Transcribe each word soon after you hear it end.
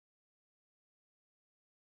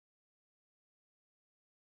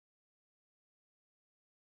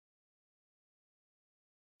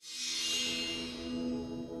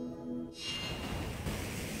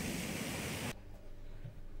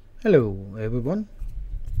Hello everyone,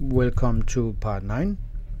 welcome to part 9.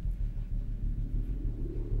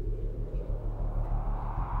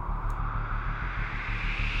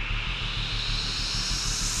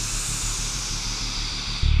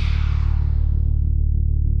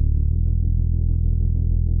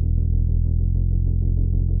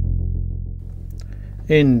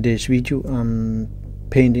 In this video I'm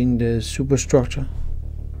painting the superstructure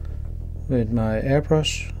with my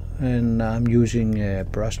airbrush, and I'm using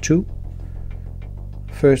brush 2.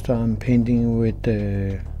 First I'm painting with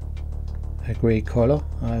a gray color.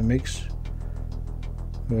 I mix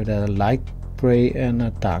with a light gray and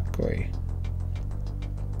a dark gray,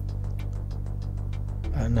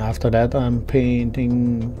 and after that I'm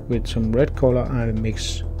painting with some red color. I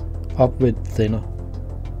mix up with thinner.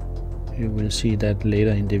 You will see that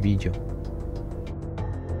later in the video.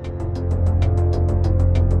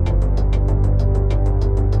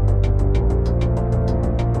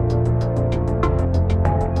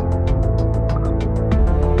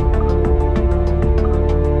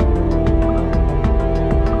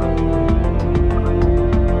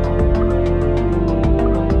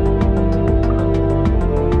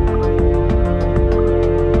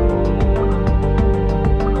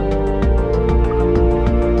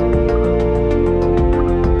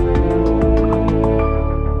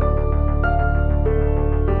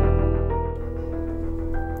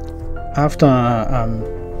 After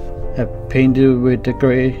I painted with the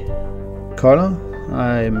gray color,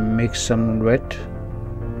 I mix some red,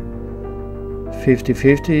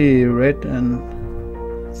 50-50 red and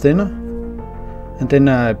thinner, and then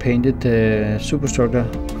I painted the superstructure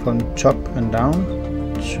from top and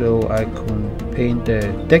down so I could paint the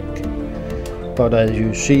deck. But as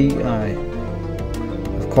you see, I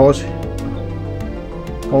of course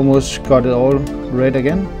almost got it all red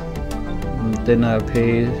again, and then I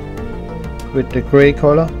painted with the gray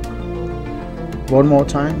color one more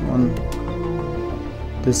time on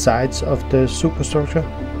the sides of the superstructure.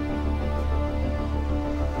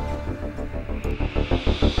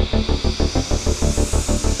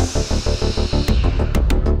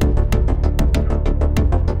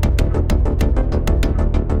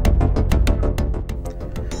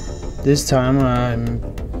 This time I'm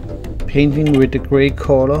painting with the gray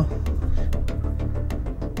color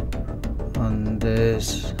on the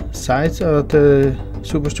sides of the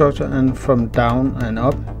superstructure and from down and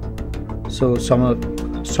up, so some of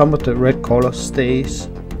the red color stays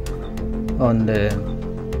on the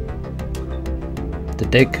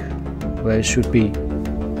deck where it should be.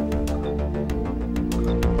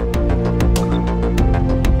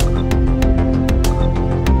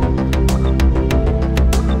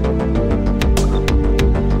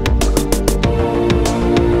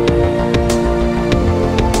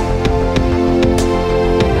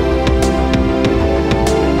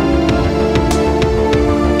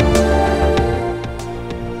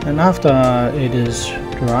 And after it is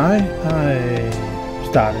dry, I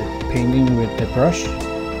started painting with the brush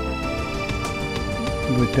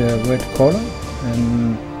with the red color,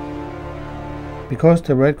 and because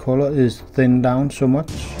the red color is thinned down so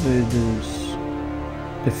much,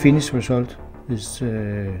 the finished result is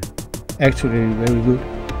actually very good.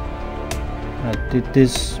 I did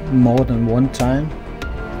this more than one time,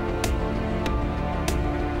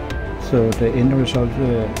 so the end result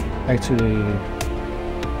actually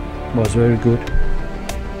was very good.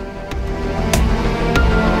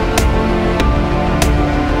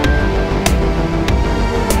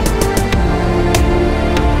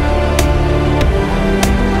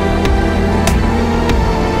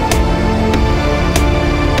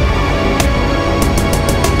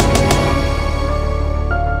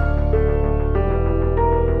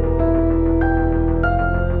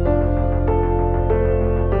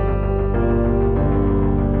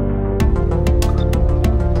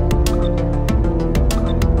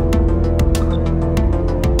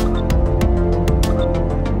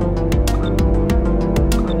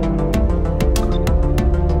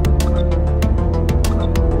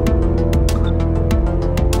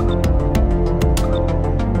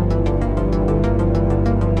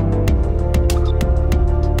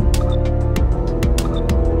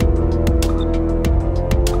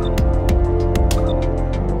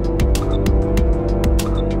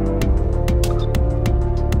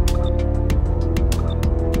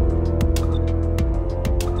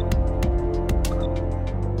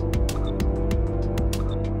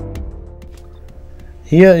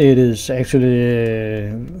 Here it is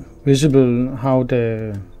actually visible how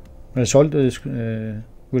the result is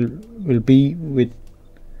will be with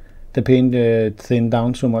the paint thinned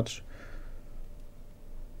down so much.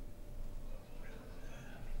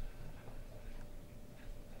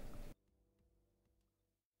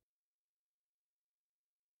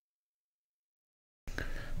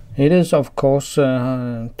 It is of course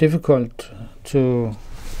difficult to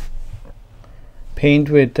paint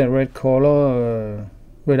with the red color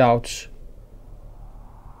without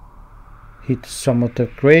hit some of the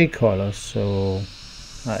gray colors, so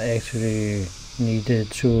I actually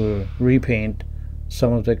needed to repaint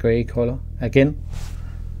some of the gray color again,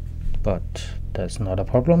 but that's not a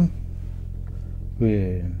problem.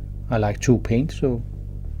 I like to paint, so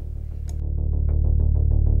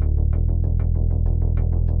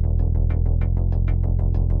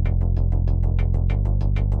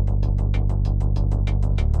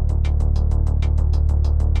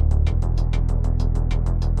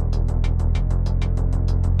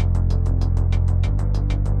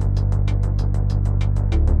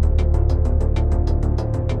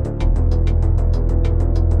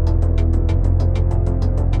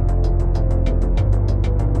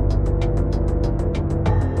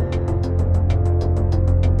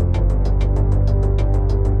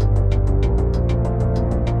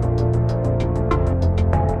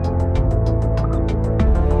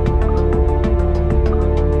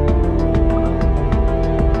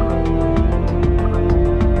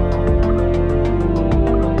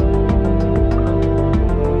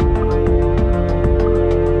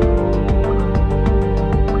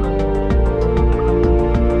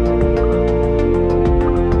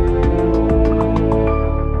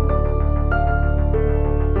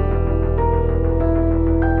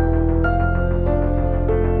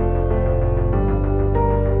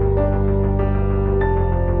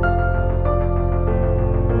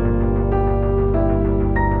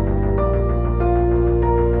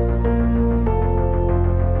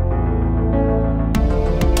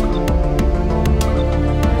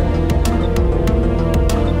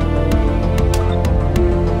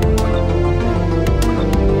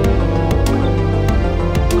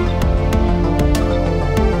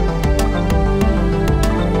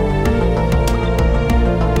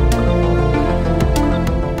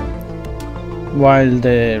while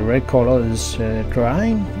the red color is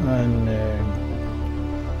drying, I'm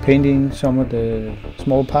painting some of the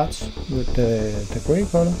small parts with the gray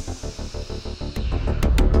color.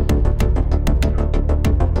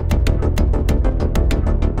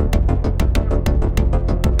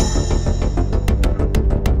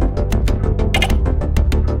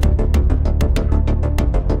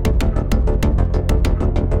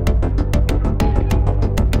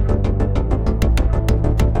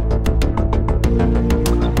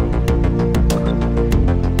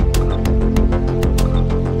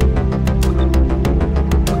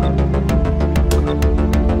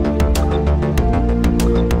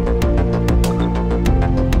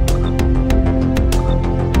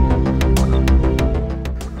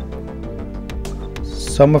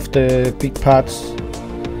 Some of the big parts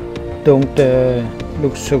don't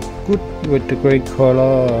look so good with the gray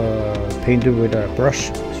color painted with a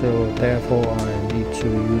brush, so therefore I need to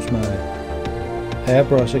use my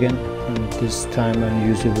airbrush again, and this time I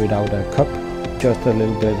use it without a cup, just a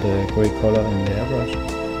little bit gray color in the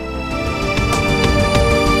airbrush.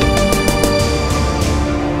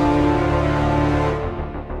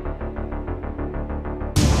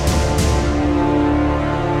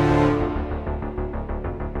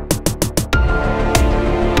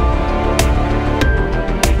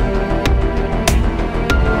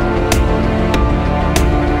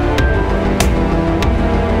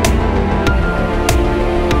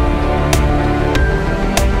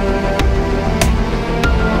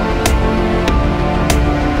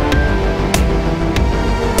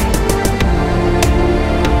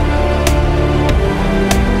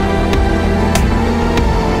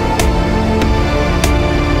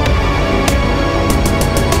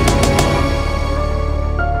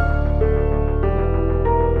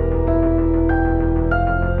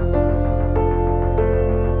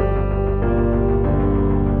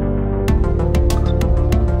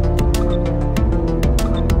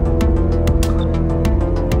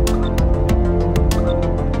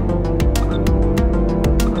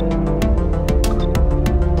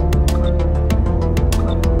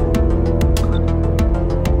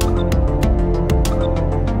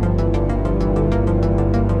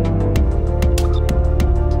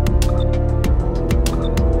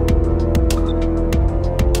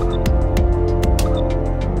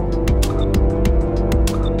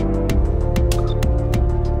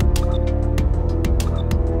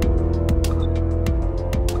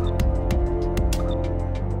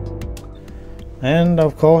 And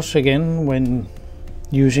of course, again, when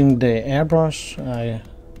using the airbrush, I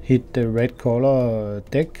hit the red color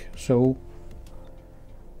deck, so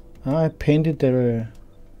I painted the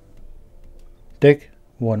deck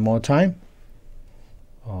one more time,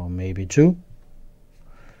 or maybe two,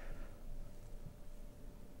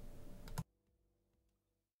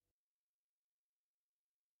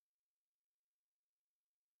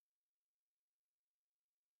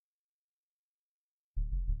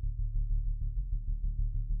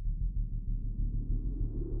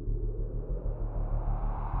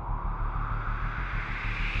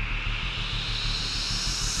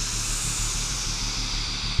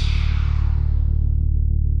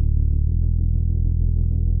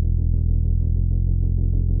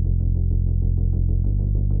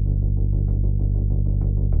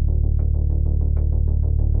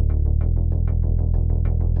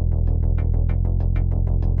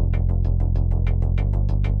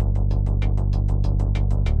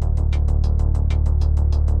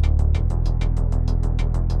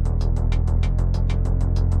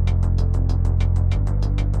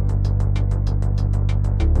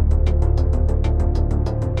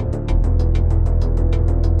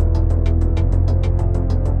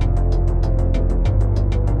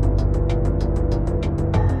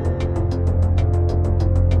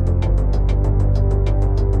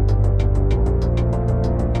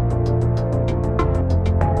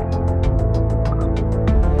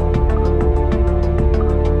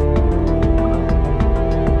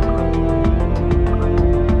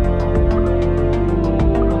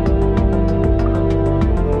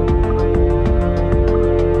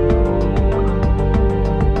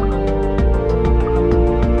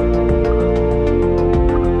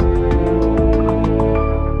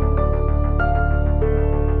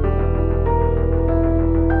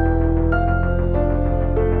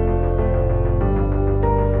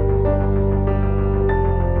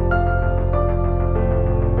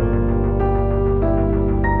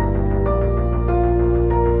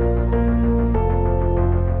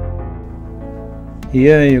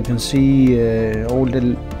 Here you can see all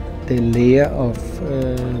the layer of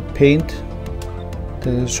paint,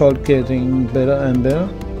 the salt getting better and better,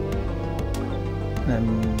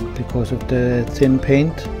 and because of the thin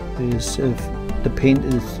paint, the paint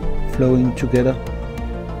is flowing together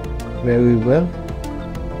very well.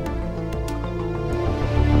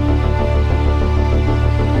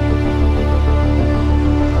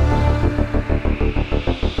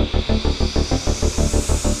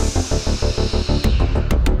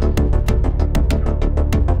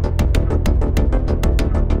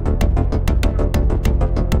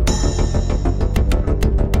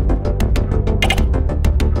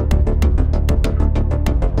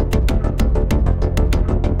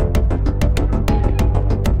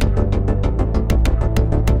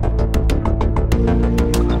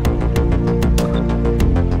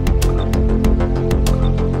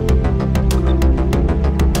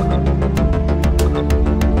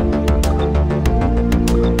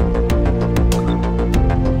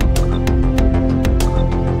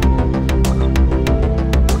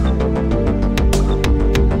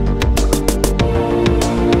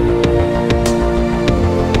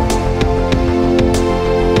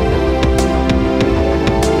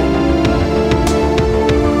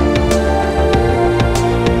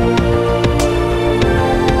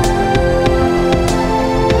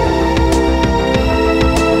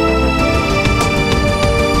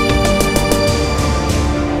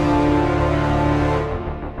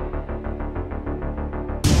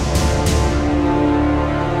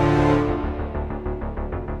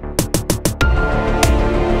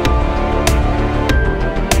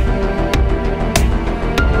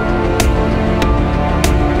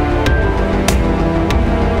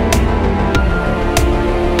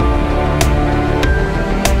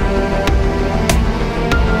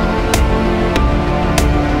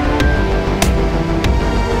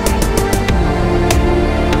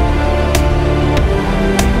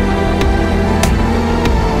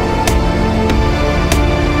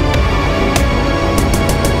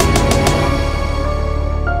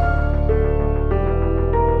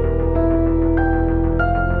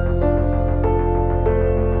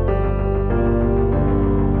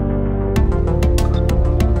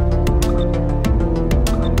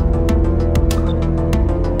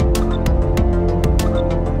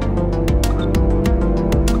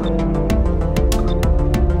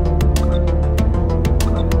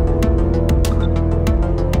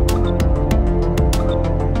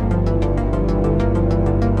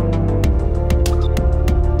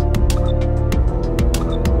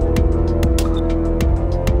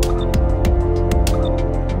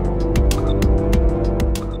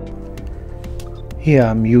 Here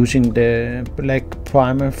I'm using the black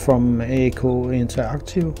primer from Eco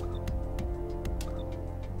Interactive.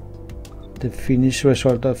 The finished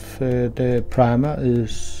result of the primer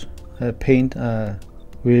is a paint I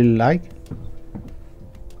really like,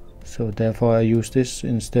 so therefore I use this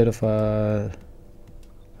instead of a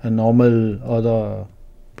normal other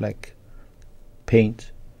black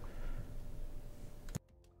paint.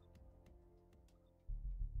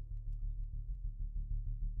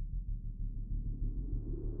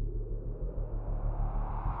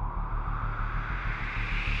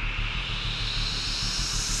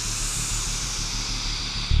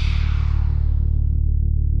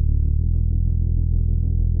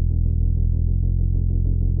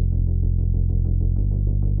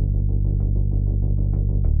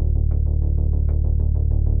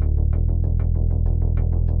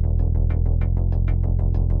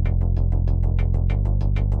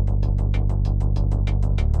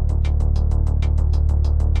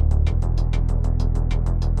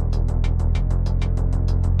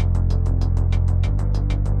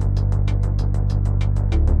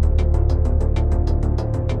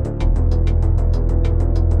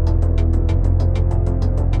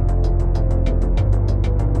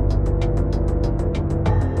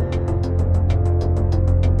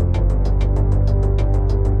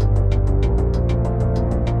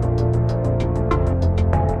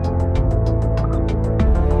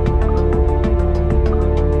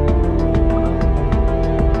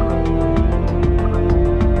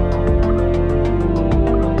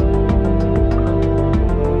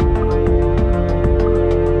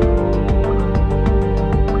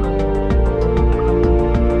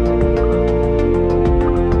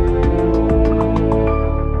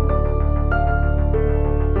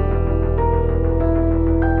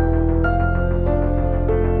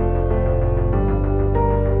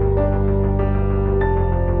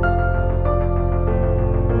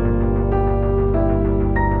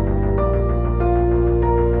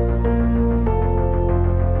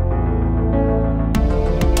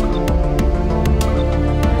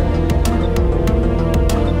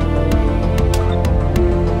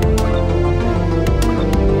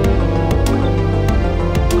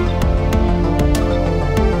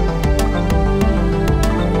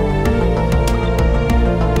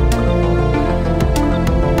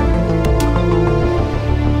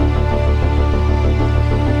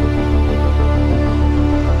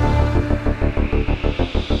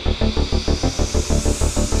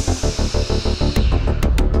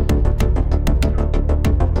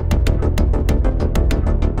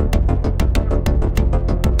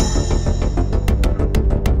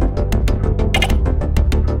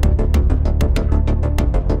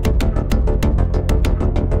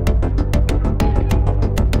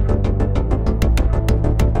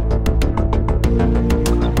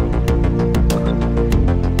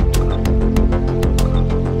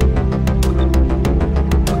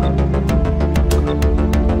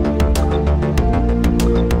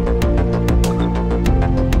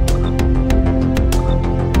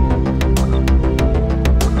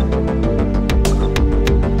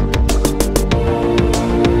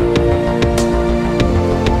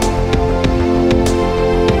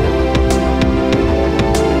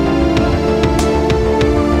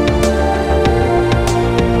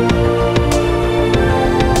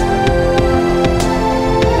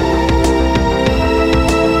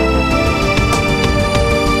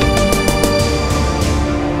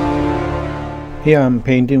 Here I'm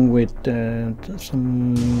painting with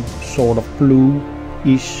some sort of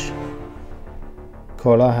blue-ish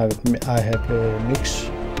color. I have a mix.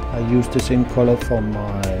 I use the same color for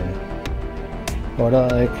my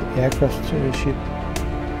other aircraft ship.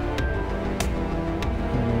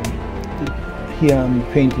 Here I'm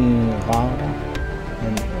painting radar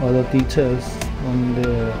and other details on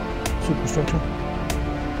the superstructure.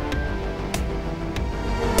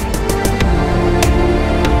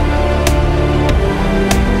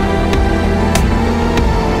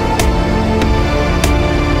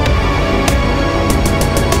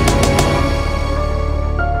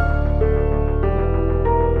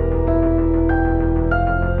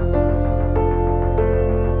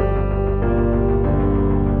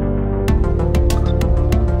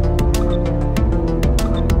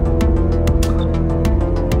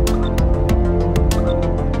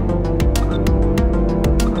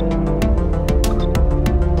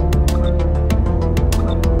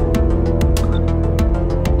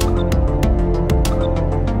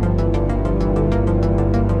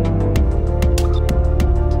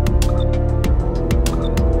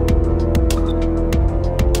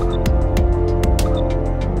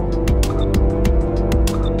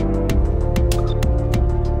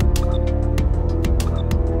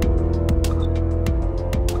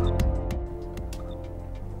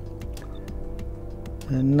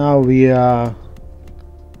 And now we are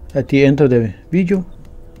at the end of the video.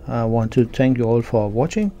 I want to thank you all for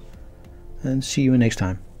watching and see you next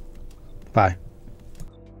time. Bye.